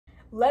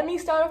let me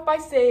start off by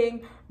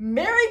saying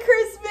Merry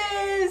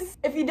Christmas!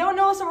 If you don't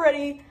know us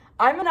already,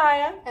 I'm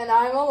Aniyah. And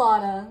I'm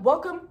Alana.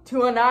 Welcome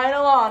to Aniyah and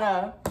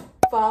Alana.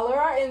 Follow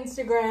our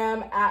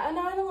Instagram at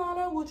Aniyah and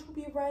Alana, which will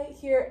be right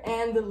here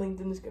and the link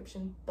in the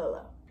description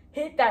below.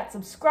 Hit that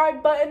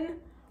subscribe button,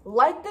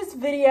 like this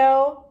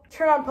video,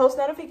 turn on post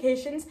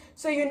notifications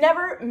so you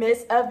never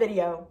miss a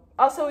video.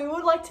 Also, we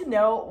would like to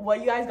know what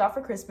you guys got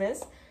for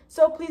Christmas,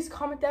 so please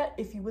comment that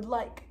if you would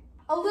like.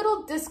 A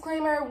little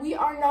disclaimer, we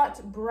are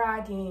not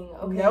bragging,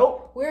 okay?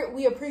 Nope.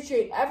 We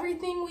appreciate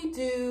everything we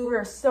do.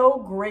 We're so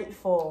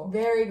grateful.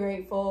 Very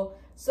grateful.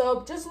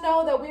 So just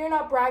know that we are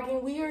not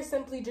bragging. We are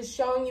simply just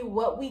showing you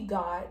what we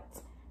got.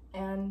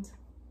 And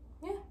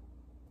yeah.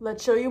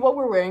 Let's show you what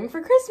we're wearing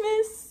for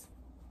Christmas.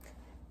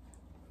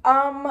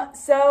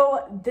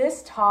 So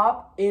this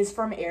top is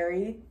from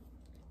Aerie,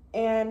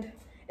 and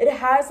it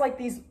has like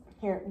these,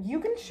 here, you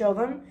can show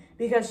them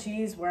because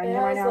she's wearing it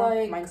right now.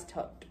 Like, mine's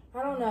tucked.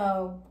 I don't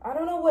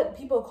know what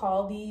people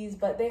call these,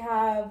 but they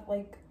have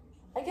like,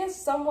 I guess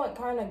somewhat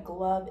kind of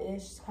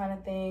glove-ish kind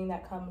of thing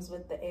that comes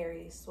with the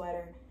Aerie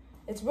sweater.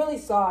 It's really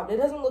soft. It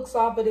doesn't look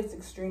soft, but it's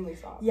extremely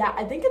soft. Yeah,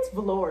 I think it's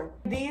velour.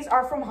 These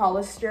are from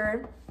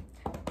Hollister,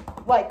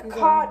 like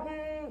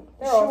cotton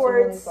shorts,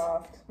 really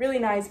soft. Really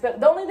nice.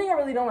 But the only thing I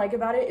really don't like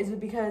about it is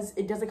because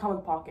it doesn't come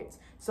with pockets.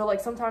 So like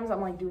sometimes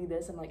I'm like doing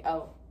this, I'm like,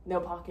 oh, no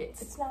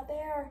pockets. It's not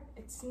there.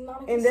 It's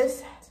not. And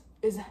this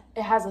it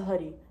has a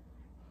hoodie.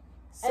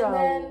 So, and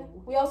then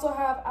we also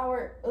have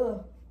our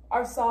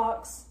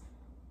socks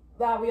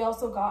that we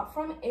also got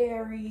from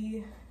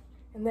Aerie,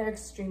 and they're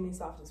extremely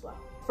soft as well.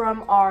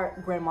 From our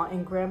grandma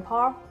and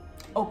grandpa.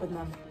 Open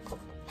them.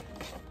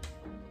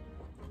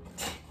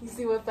 You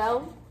see what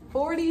fell?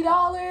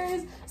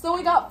 $40. So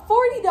we got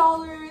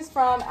 $40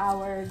 from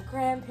our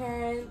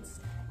grandparents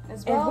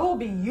as well. And we'll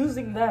be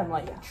using them,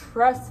 like,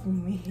 trust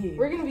me.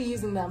 We're gonna be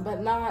using them,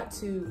 but not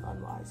too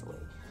unwisely.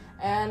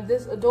 And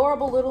this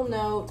adorable little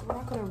note, we're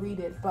not gonna read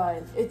it,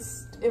 but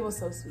it was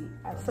so sweet.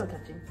 So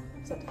touching.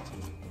 So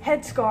touching.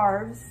 Head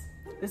scarves.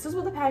 This is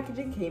what the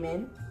packaging came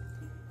in.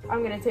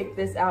 I'm gonna take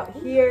this out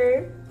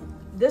here.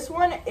 This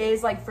one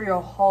is like for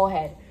your whole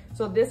head.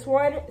 So this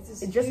one,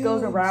 it just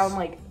goes around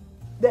like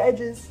the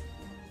edges.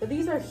 But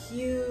these are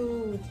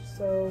huge,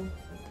 so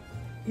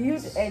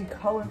huge and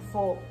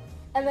colorful.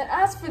 And then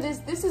as for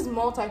this is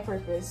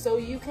multi-purpose. So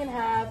you can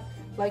have,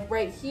 like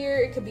right here,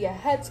 it could be a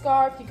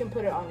headscarf. You can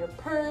put it on your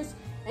purse.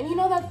 And you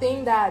know that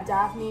thing that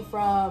Daphne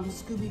from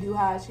Scooby-Doo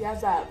has? She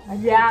has that.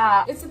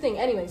 Yeah. It's the thing.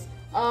 Anyways,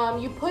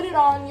 you put it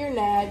on your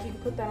neck. You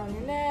can put that on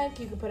your neck.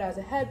 You can put it as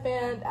a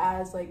headband,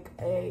 as like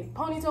a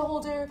ponytail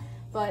holder.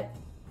 But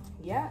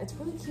yeah, it's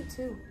really cute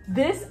too.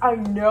 This I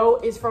know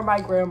is from my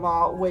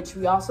grandma, which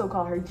we also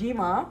call her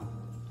Jima.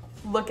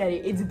 Look at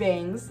it. It's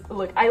bangs.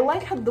 Look, I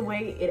like how the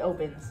way it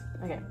opens.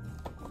 Okay.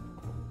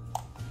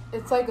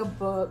 It's like a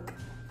book,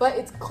 but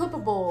it's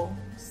clippable,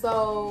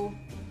 so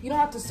you don't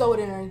have to sew it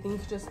in or anything. You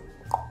can just.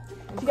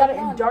 She got it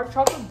in dark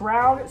chocolate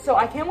brown, so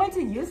I can't wait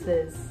to use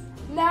this.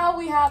 Now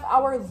we have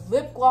our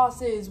lip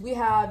glosses. We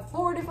have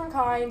 4 different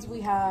kinds. We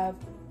have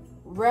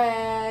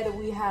red,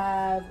 we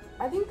have,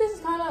 I think this is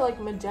kind of like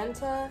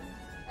magenta,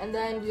 and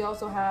then we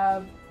also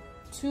have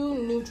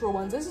 2 neutral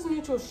ones. This is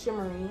neutral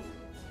shimmery.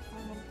 I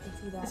don't know if you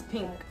can see that. It's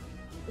pink.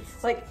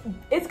 It's like,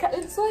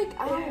 it's like,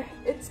 I don't know,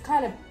 it's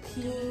kind of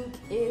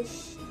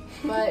pink-ish,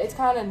 but it's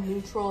kind of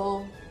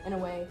neutral in a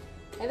way.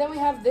 And then we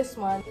have this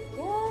one.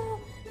 Yeah,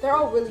 they're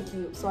all really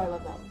cute, so I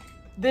love them.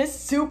 This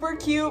super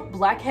cute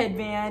black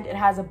headband, it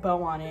has a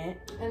bow on it.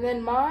 And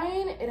then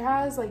mine, it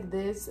has like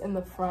this in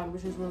the front,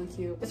 which is really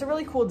cute. It's a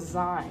really cool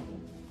design.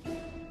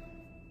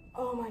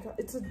 Oh my god,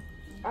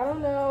 I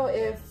don't know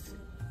if,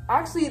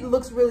 actually it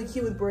looks really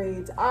cute with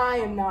braids. I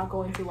am not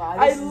going to lie.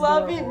 I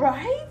love it,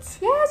 right?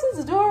 Yes, it's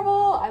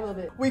adorable. I love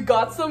it. We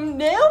got some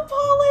nail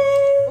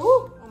polish.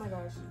 Ooh, oh my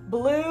gosh.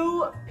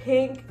 Blue,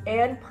 pink,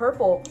 and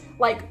purple.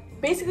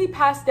 Like basically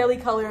pastel-y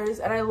colors,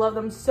 and I love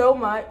them so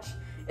much.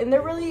 And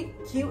they're really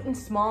cute and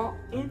small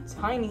and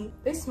tiny.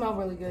 They smell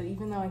really good,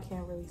 even though I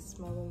can't really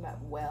smell them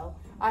that well.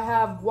 I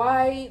have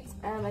white,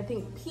 and I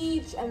think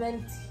peach, and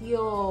then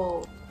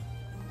teal.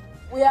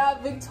 We have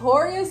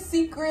Victoria's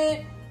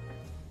Secret.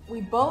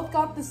 We both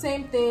got the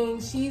same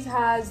thing. She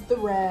has the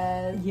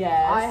red.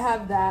 Yes. I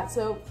have that,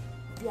 so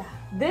yeah.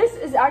 This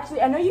is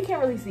actually, I know you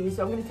can't really see,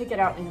 so I'm gonna take it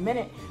out in a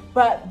minute,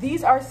 but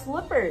these are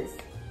slippers.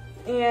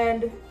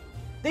 And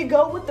they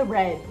go with the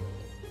red.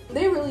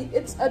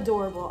 It's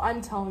adorable.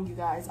 I'm telling you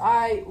guys,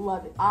 I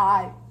love it.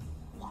 I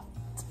love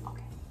it.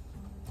 Okay.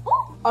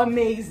 Ooh.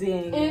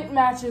 Amazing. It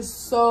matches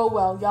so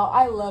well, y'all.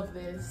 I love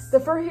this. The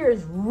fur here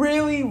is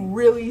really,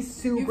 really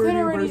super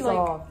duper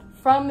soft.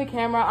 Like, from the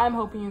camera, I'm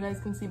hoping you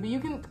guys can see, but you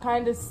can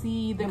kind of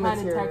see the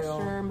kind of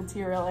texture,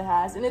 material it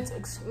has, and it's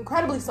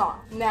incredibly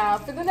soft. Now,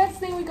 for the next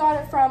thing, we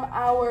got it from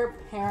our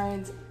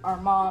parents, our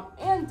mom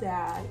and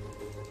dad.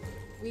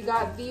 We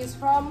got these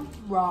from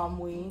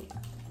Romwe.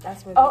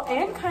 That's where. Oh,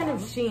 and kind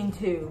of Sheen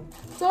too.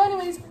 So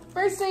anyways,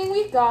 first thing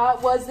we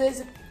got was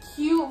this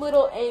cute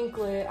little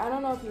anklet. I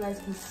don't know if you guys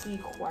can see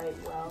quite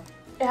well.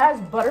 It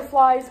has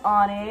butterflies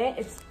on it.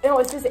 It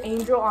says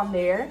angel on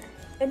there.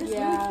 And it's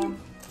really cute.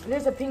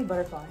 There's a pink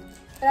butterfly.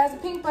 It has a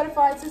pink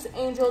butterfly. It says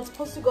angel. It's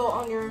supposed to go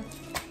on your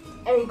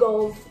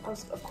ankles,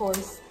 of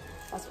course.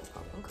 That's what it's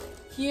called. Okay.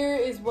 Here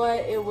is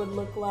what it would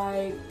look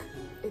like.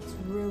 It's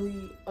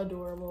really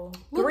adorable.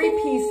 3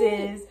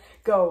 pieces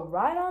go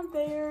right on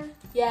there.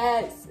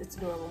 Yes, it's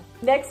adorable.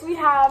 Next we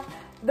have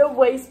the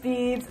waist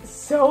beads.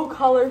 So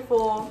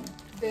colorful.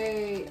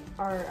 They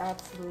are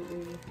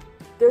absolutely...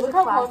 There's Look a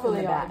how clasp colorful in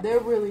the they back. are. They're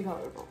really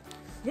colorful.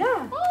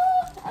 Yeah.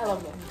 I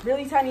love them.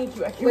 Really tiny and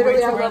cute. I can't Literally,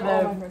 wait to I wear love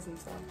all my them.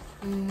 presents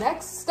though.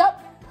 Next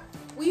up,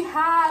 we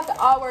have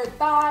our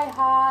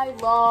thigh-high,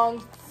 long,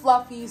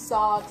 fluffy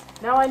socks.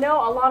 Now I know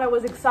Alana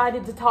was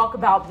excited to talk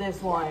about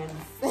this one.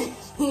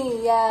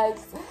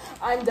 Yes,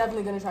 I'm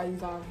definitely gonna try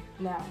these on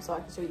now so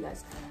I can show you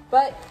guys.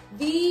 But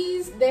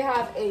these, they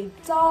have a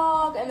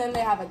dog and then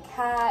they have a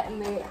cat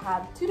and they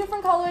have 2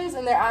 different colors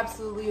and they're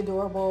absolutely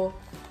adorable.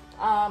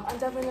 I'm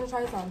definitely gonna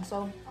try this on,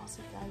 so I'll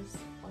see you guys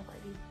when I'm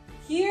ready.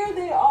 Here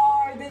they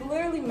are. They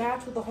literally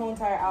match with the whole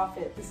entire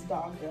outfit, this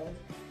dog does.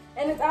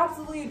 And it's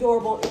absolutely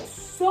adorable. It's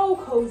so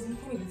cozy. You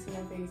can't even see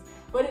my face,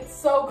 but it's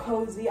so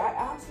cozy. I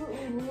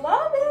absolutely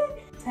love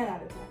it. 10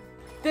 out of 10.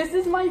 This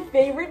is my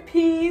favorite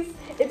piece.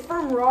 It's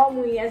from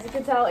Romwe. As you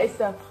can tell, it's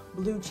the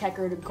blue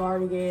checkered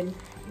cardigan.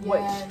 Yes.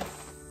 Which,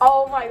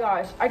 oh my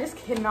gosh, I just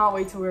cannot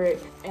wait to wear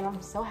it. And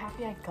I'm so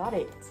happy I got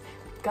it.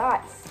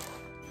 Guys,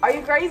 are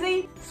you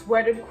crazy?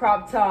 Sweated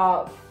crop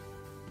top.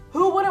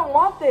 Who wouldn't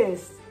want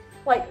this?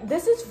 Like,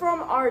 this is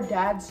from our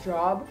dad's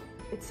job.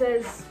 It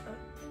says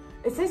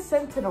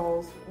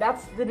Sentinels.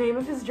 That's the name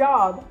of his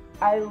job.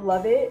 I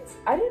love it.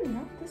 I didn't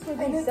know this would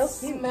be so cute. It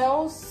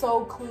smells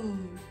so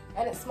clean.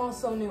 And it smells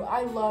so new.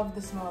 I love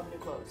the smell of new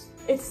clothes.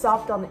 It's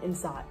soft on the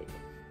inside.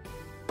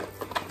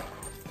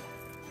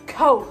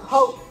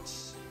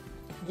 Coach.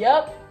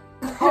 Yep.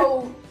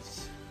 Coach.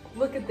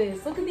 Look at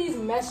this. Look at these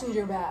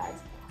messenger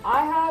bags.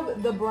 I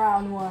have the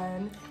brown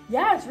one.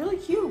 Yeah, it's really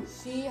cute.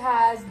 She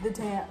has the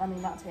tan. I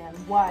mean, not tan.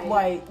 White.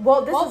 White.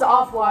 Well, this is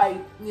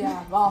off-white.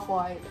 Yeah,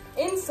 off-white.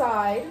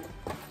 Inside,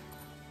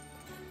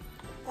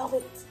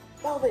 velvet.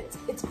 Velvet.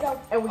 It's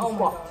velvet. And we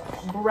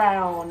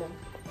brown.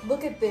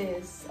 Look at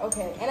this.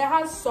 Okay, and it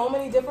has so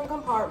many different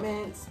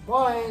compartments.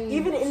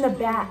 Even in the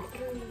back.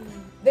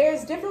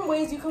 There's different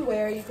ways you can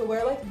wear it. You can wear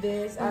it like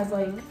this, as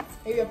like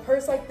maybe a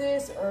purse like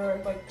this, or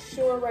like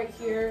short right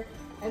here,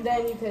 and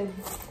then you could,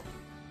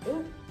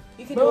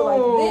 you could do it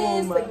like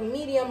this, like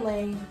medium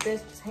length,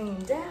 this just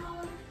hanging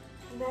down,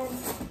 and then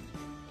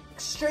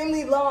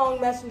extremely long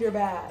messenger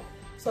bag.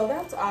 So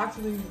that's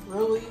actually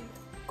really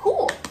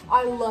cool.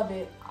 I love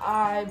it.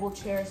 I will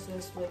cherish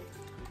this with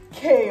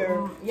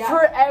care. Yeah.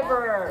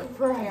 Forever.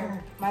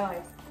 Forever. My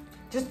life.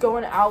 Just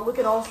going out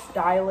looking all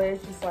stylish,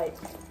 just like.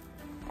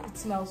 It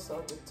smells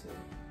so good too.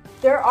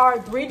 There are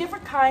 3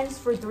 different kinds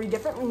for 3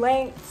 different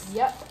lengths.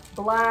 Yep.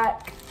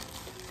 Black,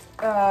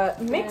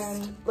 mixed,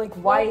 and like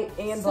white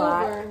and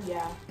silver, black.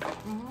 yeah.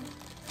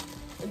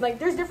 Like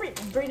there's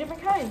 3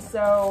 different kinds,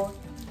 so.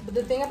 But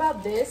the thing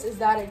about this is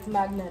that it's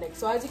magnetic.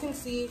 So as you can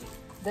see,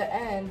 the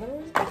end, let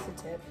me just fix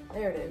the tip.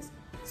 There it is.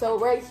 So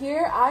right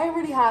here, I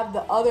already have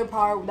the other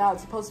part that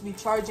it's supposed to be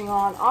charging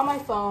on my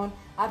phone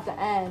at the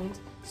end.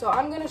 So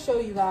I'm gonna show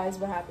you guys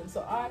what happens.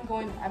 So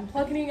I'm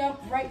plugging it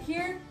up right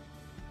here,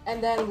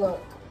 and then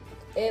look,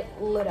 it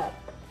lit up.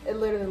 It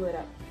literally lit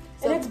up.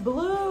 So, and it's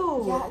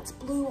blue. Yeah, it's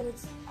blue and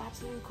it's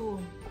absolutely cool.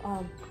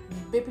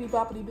 Bippity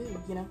boppity boo,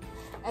 you know.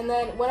 And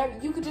then whenever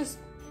you could just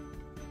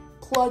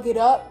plug it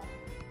up,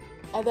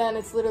 and then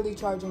it's literally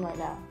charging right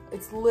now.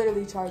 It's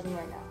literally charging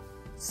right now.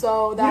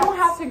 So that you don't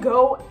have to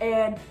go,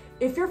 and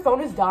if your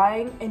phone is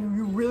dying and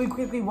you really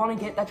quickly want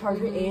to get that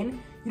charger in,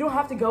 you don't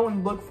have to go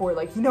and look for it.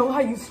 Like, you know how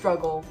you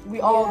struggle.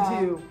 We all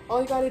do.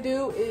 All you gotta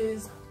do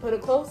is put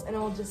it close and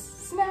it'll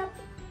just snap,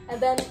 and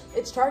then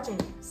it's charging.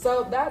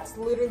 So that's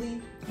literally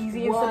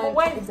easy and simple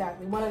way.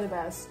 Exactly, one of the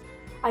best.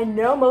 I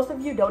know most of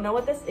you don't know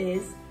what this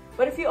is,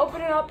 but if you open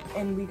it up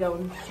and we go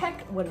and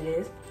check what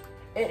it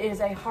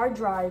is a hard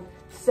drive.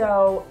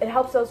 So it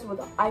helps us with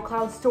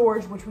iCloud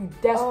storage, which we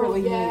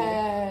desperately need.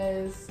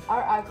 Yes,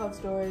 our iCloud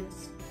storage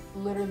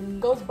literally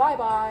goes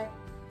bye-bye.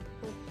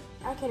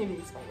 I can't even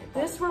explain it.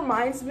 This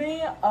reminds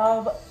me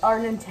of our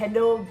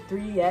Nintendo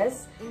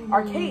 3DS,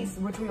 our case,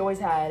 which we always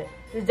had.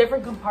 There's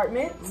different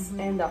compartments,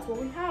 and that's what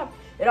we have.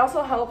 It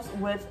also helps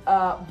with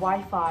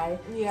Wi-Fi,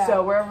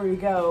 so wherever we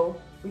go,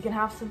 we can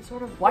have some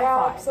sort of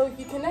Wi-Fi. Yeah, so if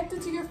you connect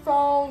it to your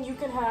phone, you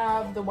can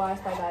have the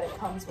Wi-Fi that it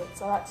comes with,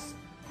 so that's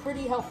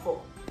pretty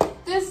helpful.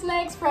 This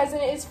next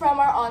present is from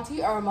our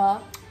Auntie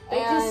Irma.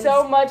 Thank you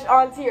so much,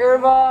 Auntie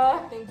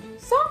Irma. Thank you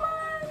so much.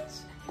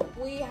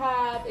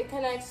 It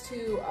connects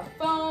to a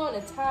phone,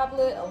 a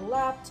tablet, a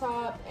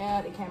laptop,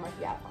 and a camera if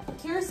you have one.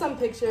 Here's some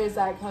pictures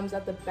that comes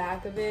at the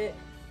back of it.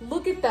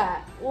 Look at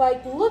that.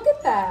 Like, look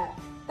at that.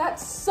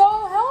 That's so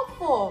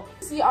helpful.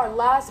 See our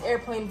last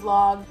airplane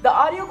vlog. The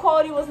audio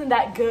quality wasn't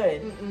that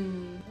good.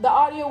 The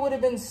audio would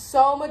have been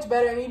so much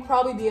better, and you'd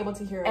probably be able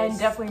to hear us. And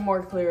definitely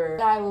more clearer.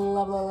 I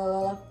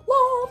love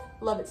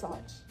it so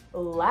much.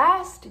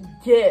 Last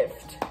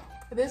gift.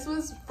 This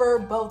was for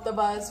both of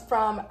us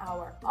from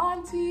our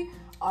auntie,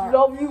 our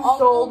love you so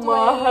Uncle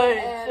much, Dwayne,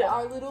 and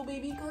our little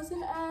baby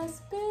cousin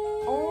Aspen.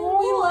 Oh,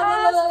 We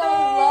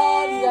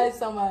love you guys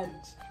so much.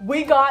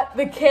 We got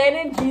the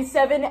Canon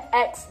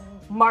G7X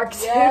Mark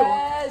II.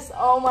 Yes.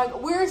 Oh my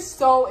God. We're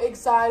so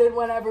excited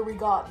whenever we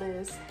got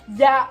this.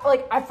 Yeah,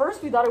 like at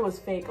first we thought it was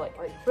fake. Like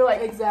we're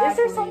like, Exactly. is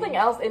there something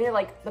else in here?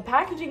 Like the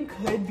packaging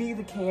could be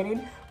the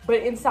Canon, but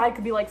inside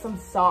could be like some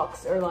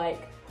socks or like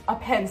a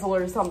pencil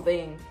or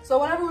something. So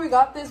whenever we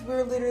got this, we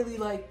were literally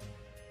like,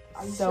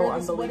 are you So sure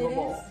this is what it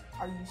unbelievable. is?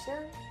 Are you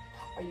sure?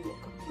 Are you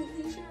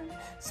completely sure?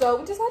 So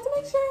we just had to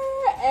make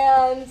sure,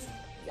 and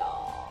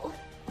y'all,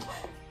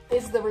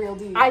 it's the real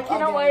deal. I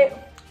cannot wait. Again.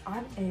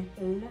 I'm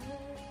in love.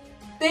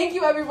 Thank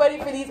you everybody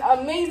for these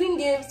amazing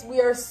gifts.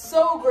 We are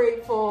so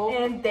grateful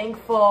And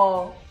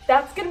thankful.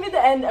 That's gonna be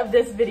the end of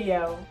this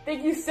video.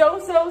 Thank you so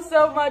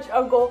much,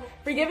 Uncle,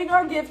 for giving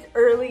our gift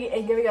early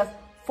and giving us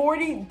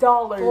 $40.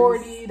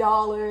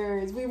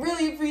 $40. We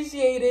really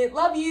appreciate it.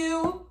 Love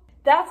you.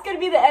 That's gonna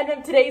be the end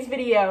of today's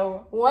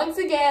video. Once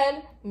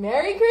again,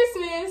 Merry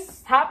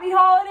Christmas. Happy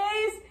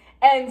holidays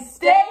and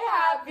stay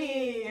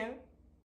happy.